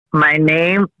My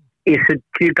name is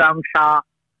Zhi Gang Sha.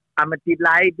 I'm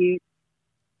delighted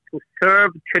to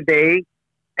serve today.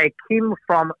 I came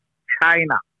from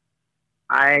China.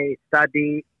 I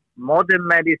study modern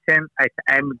medicine as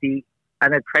MD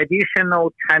and a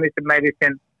traditional Chinese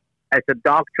medicine as a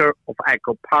doctor of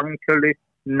acupuncturist.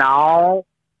 Now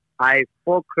I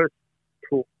focus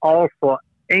to offer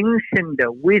ancient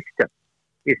wisdom,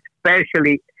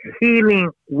 especially healing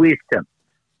wisdom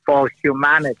for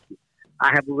humanity. I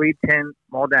have written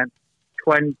more than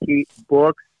 20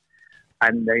 books,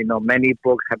 and many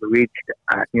books have reached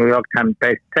New York Times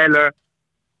bestseller.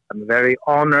 I'm very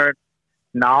honored.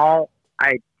 Now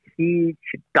I teach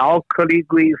Tao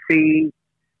Calligraphy.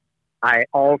 I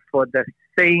offer the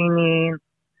singing.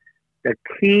 The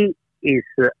key is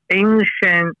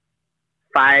ancient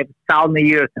 5,000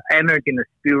 years energy and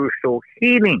spiritual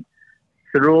healing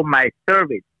through my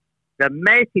service. The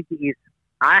message is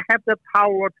I have the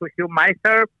power to heal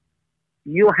myself.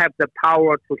 You have the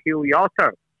power to heal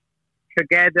yourself.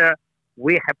 Together,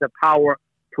 we have the power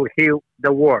to heal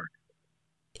the world.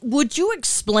 Would you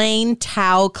explain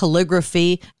Tao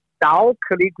Calligraphy? Tao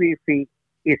Calligraphy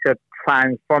is a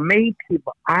transformative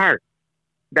art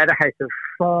that has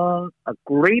shown a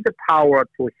great power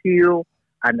to heal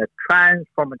and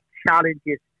transform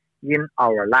challenges in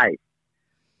our life.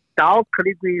 Tao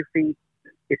Calligraphy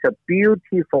is a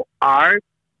beautiful art,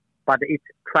 but its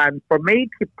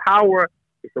transformative power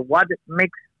is what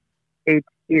makes it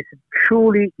is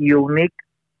truly unique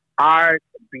art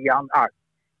beyond art.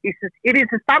 It is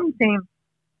something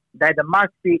that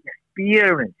must be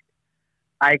experienced.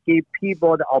 I give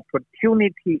people the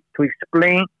opportunity to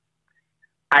explain.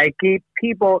 I give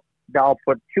people the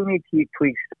opportunity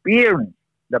to experience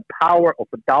the power of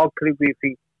Tao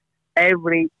Calligraphy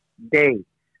every day.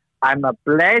 I'm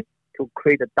blessed to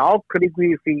create Tao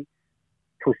Calligraphy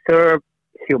to serve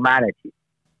humanity.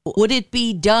 Would it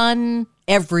be done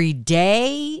every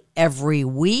day, every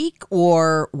week,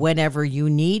 or whenever you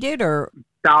need it? Or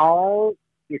Tao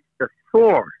is the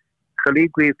source.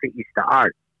 Calligraphy is the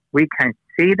art. We can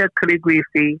see the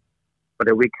calligraphy,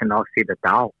 but we cannot see the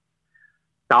Tao.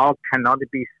 Tao cannot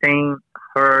be seen,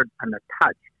 heard, and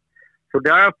touched. So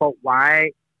therefore, why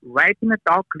writing the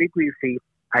Tao Calligraphy,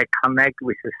 I connect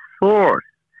with the source.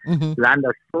 mm-hmm. Then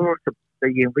the source of the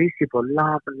invisible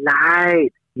love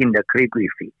light in the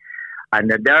calligraphy.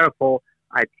 And therefore,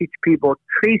 I teach people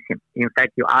tracing. In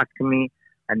fact, you ask me,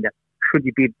 and should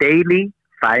it be daily?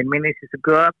 5 minutes is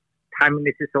good, 10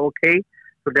 minutes is okay.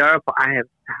 So therefore, I have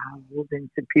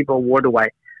thousands of people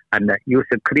worldwide and use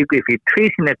the calligraphy,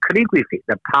 tracing the calligraphy.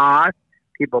 The past,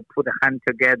 people put a hand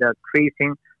together,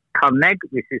 tracing, connect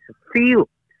with this field,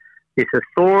 this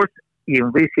source,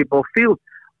 invisible field.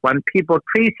 When people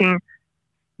tracing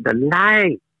the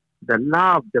light, the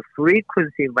love, the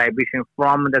frequency vibration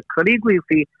from the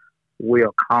calligraphy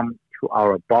will come to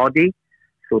our body.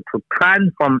 So to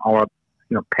transform our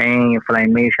pain,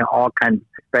 inflammation, all kinds,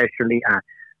 especially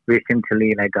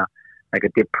recently like a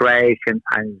depression,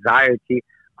 anxiety.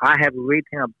 I have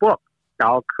written a book,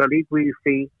 Tao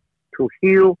Calligraphy, to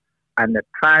heal and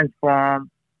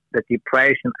transform the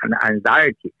depression and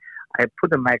anxiety. I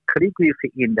put my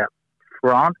calligraphy in the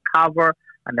front cover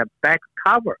and the back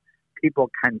cover.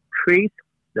 People can trace.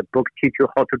 The book teach you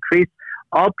how to trace.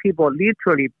 All people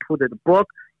literally put the book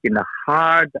in the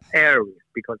hard areas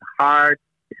because heart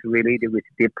is related with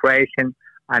depression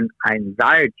and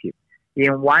anxiety.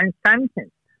 In one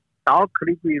sentence, Tao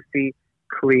Calligraphy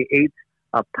creates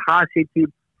a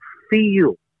positive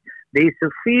field. This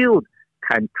field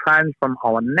can transform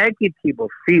our negative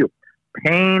field.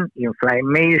 Pain,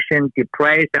 inflammation,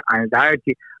 depression,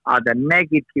 anxiety are the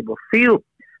negative field.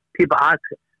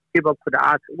 People could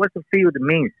ask what the field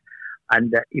means.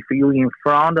 And if you're in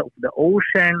front of the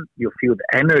ocean, you feel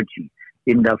the energy.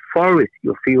 In the forest,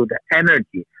 you feel the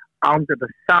energy. Under the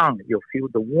sun, you feel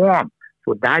the warmth.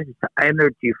 So that is the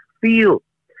energy field.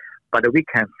 But we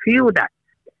can feel that.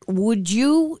 Would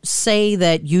you say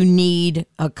that you need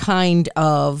a kind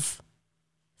of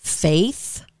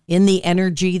faith in the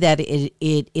energy that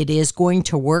it is going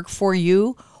to work for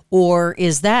you? Or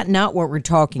is that not what we're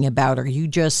talking about? Are you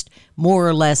just more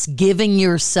or less giving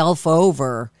yourself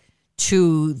over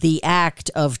to the act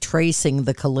of tracing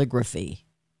the calligraphy?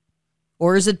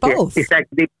 Or is it both? Yes,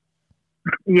 exactly.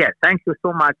 Yes, thank you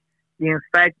so much. In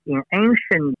fact, in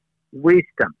ancient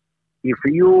wisdom, if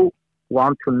you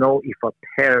want to know if a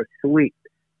pear is sweet,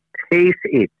 taste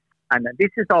it. And this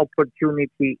is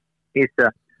opportunity. It's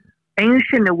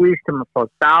ancient wisdom for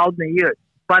 1,000 years.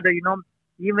 But,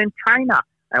 even China,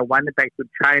 I went back to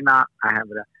China. I have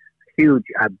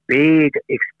a big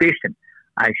exhibition.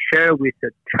 I share with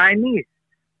the Chinese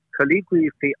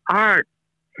calligraphy art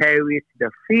carries the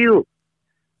few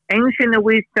ancient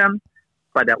wisdom,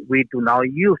 but we do not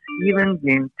use. Even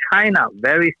in China,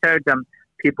 very seldom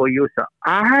people use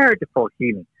art for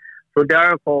healing. So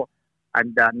therefore,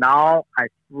 and now I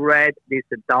spread this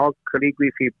Tao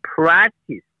calligraphy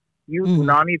practice. You do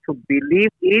not need to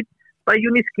believe it, but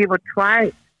you need to give a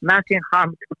try. Nothing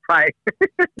harm to try.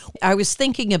 I was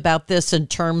thinking about this in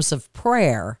terms of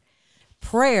prayer.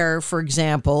 Prayer, for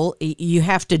example, you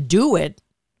have to do it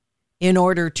in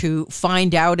order to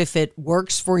find out if it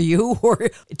works for you or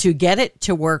to get it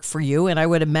to work for you. And I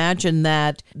would imagine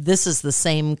that this is the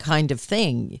same kind of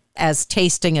thing as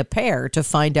tasting a pear to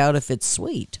find out if it's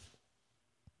sweet.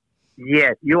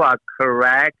 Yes, you are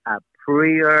correct.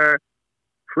 Prayer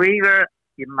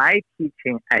in my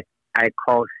teaching, I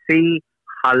call say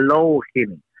hello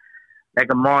healing. Like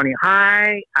a morning,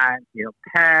 hi, and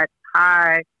pet,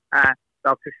 hi,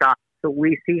 Dr. Sha. So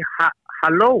we say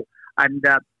hello, and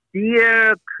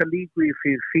dear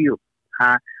calligraphy field.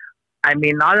 I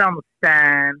may not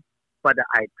understand, but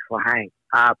I try.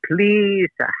 Please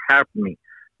help me.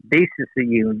 This is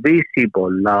the invisible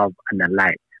love and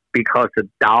light, because the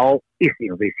Tao is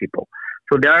invisible.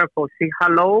 So therefore, say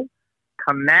hello,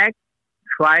 connect,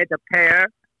 try the pair,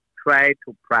 try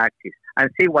to practice, and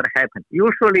see what happens.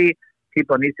 Usually,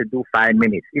 people need to do 5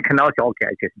 minutes. You can also, okay,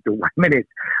 I just do 1 minute.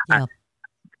 Yeah.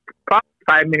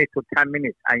 5 minutes to 10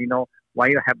 minutes. And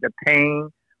when you have the pain,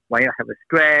 when you have the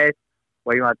stress,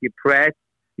 when you are depressed,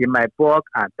 in my book,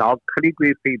 Tao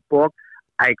Calligraphy book,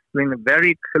 I explain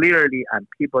very clearly, and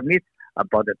people need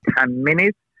about 10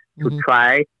 minutes to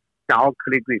try Tao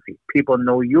Calligraphy. People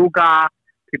know yoga,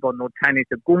 people know Chinese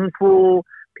Kung Fu,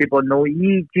 people know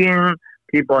I Ching,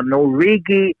 people know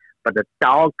Reiki, but the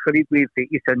Tao Calligraphy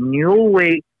is a new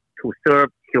way to serve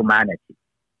humanity.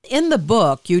 In the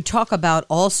book, you talk about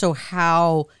also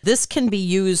how this can be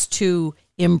used to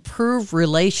improve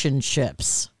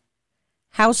relationships.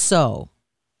 How so?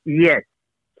 Yes,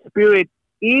 spirit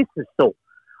is soul.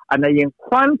 And in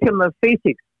quantum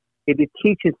physics, it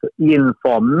teaches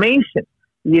information.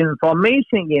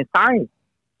 Information in science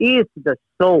is the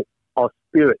soul of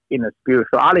spirit in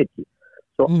spirituality.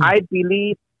 So I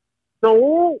believe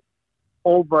soul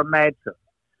over matter.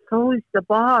 Soul is the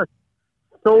boss.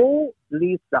 Soul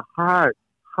leads the heart.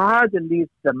 Heart leads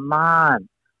the mind.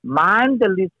 Mind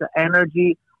leads the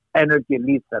energy. Energy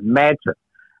leads the matter.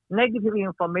 Negative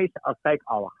information affects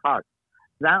our heart,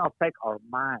 then affect our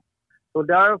mind. So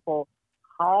therefore,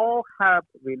 how help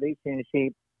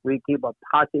relationship? We give a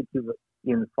positive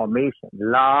information,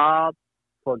 love,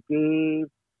 forgive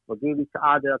each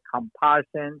other,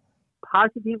 compassion,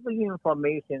 positive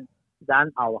information.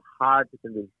 Then our heart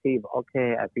will receive.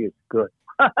 Okay, I feel good.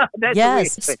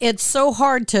 Yes, it's so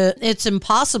hard it's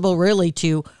impossible really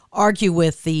to argue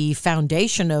with the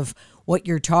foundation of what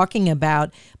you're talking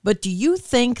about. But do you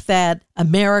think that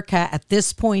America at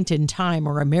this point in time,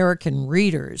 or American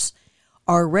readers,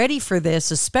 are ready for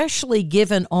this, especially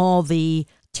given all the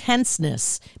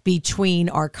tenseness between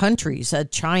our countries,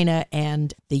 China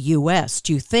and the U.S.?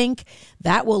 Do you think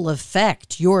that will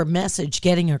affect your message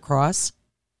getting across?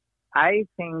 I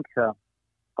think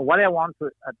what I want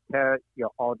to tell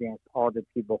your audience, all the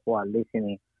people who are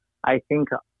listening, I think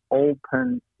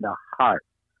open the heart.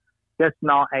 Just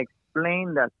now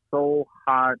explain the soul,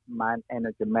 heart, mind,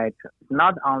 energy matter.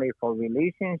 Not only for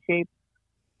relationship,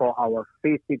 for our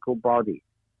physical body,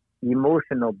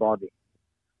 emotional body.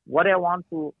 What I want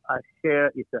to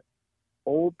share is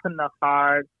open the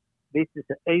heart. This is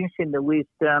ancient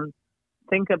wisdom.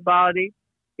 Think about it.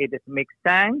 It makes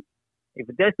sense. If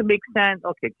it doesn't make sense,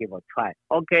 okay, give a try.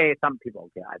 Okay, some people,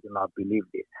 okay, I do not believe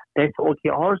this. That's okay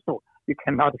also. You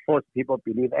cannot force people to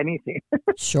believe anything.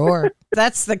 Sure.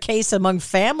 That's the case among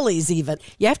families even.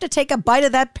 You have to take a bite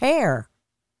of that pear.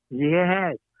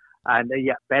 Yes. And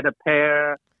better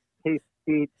pear, taste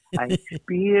it, and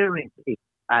experience it.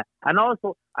 And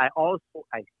also, I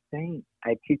sing.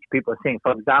 I teach people sing.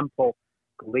 For example,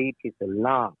 great is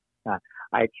love.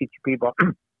 I teach people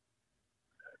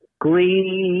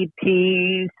great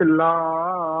is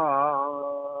love.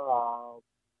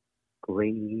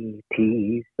 Great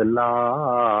is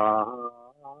love.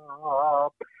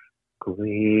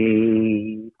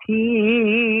 Great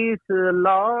is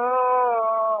love.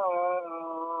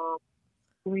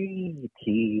 Great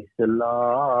is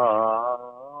love.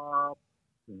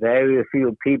 Very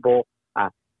few people,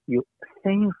 you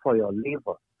sing for your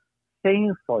liver,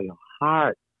 sing for your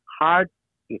heart. Heart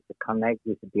is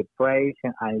connected with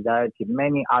depression, anxiety,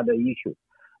 many other issues.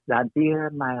 That, dear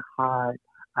my heart,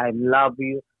 I love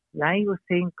you. Then you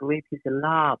sing great is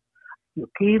love. You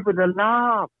give the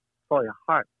love for your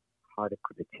heart. Heart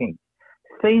could change.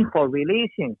 Same for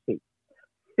relationship.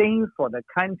 Same for the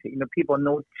country. People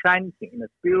know chanting in the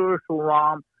spiritual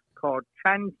realm called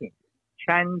chanting.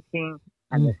 Chanting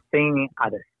and the singing are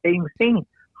the same thing.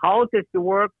 How does it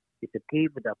work? It's to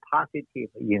give the positive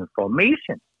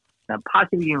information. The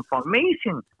positive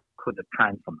information could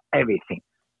transform everything.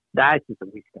 That is the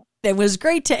wisdom. It was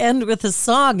great to end with a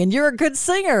song, and you're a good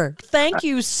singer. Thank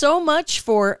you so much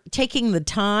for taking the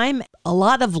time. A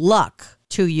lot of luck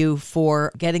to you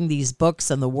for getting these books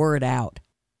and the word out.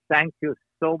 Thank you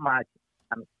so much.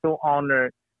 I'm so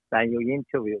honored that you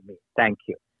interviewed me. Thank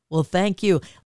you. Well, thank you.